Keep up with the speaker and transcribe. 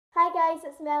guys,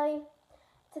 it's Melly.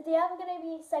 Today I'm going to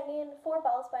be singing 4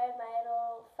 Bells by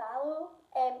Admiral Fallow.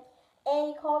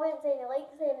 Any comments, any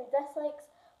likes, any dislikes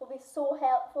will be so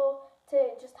helpful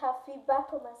to just have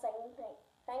feedback on my singing thing.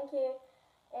 Thank you.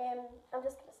 I'm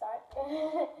just going to start.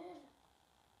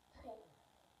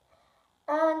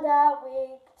 And I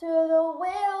wake to the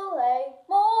wailing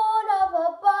moan of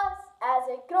a bus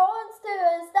as it groans to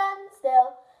a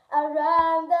standstill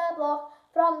around the block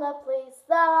from the place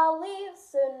that I'll leave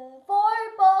soon. 4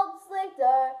 bulbs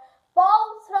later,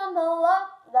 bulbs from the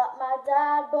lot that my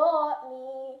dad bought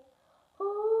me.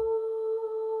 Ooh,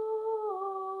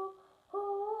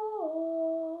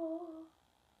 ooh.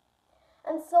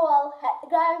 And so I'll hit the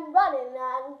ground running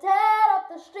and tear up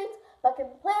the streets, but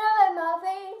complaining with my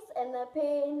face and the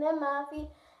pain in my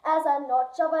feet as I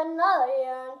notch up another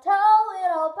year until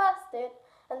we're all past it,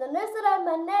 and the noose around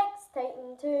my neck's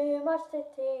tightened too much to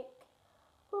take.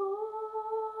 Ooh,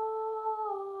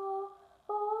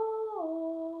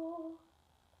 ooh.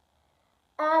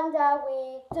 And I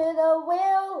wake to the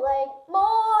wailing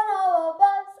moan of a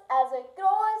bus as it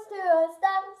grows to a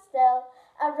standstill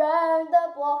around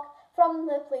the block from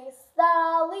the place that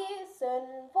I'll leave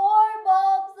soon. 4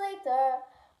 bulbs later,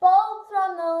 bulbs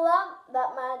from the lamp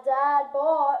that my dad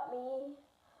bought me.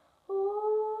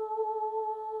 Ooh,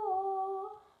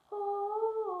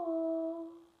 ooh.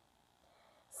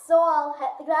 So I'll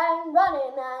hit the ground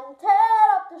running and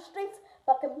tear up the streets,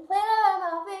 but complaining with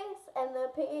my face and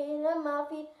the pain in my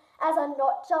feet as I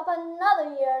notch up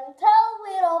another year until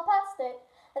we're all past it,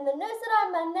 and the noose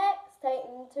around my neck's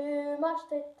tightened too much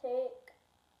to take.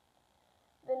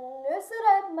 The noose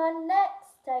around my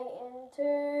neck's tightened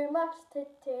too much to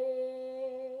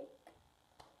take.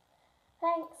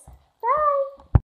 Thanks. Bye.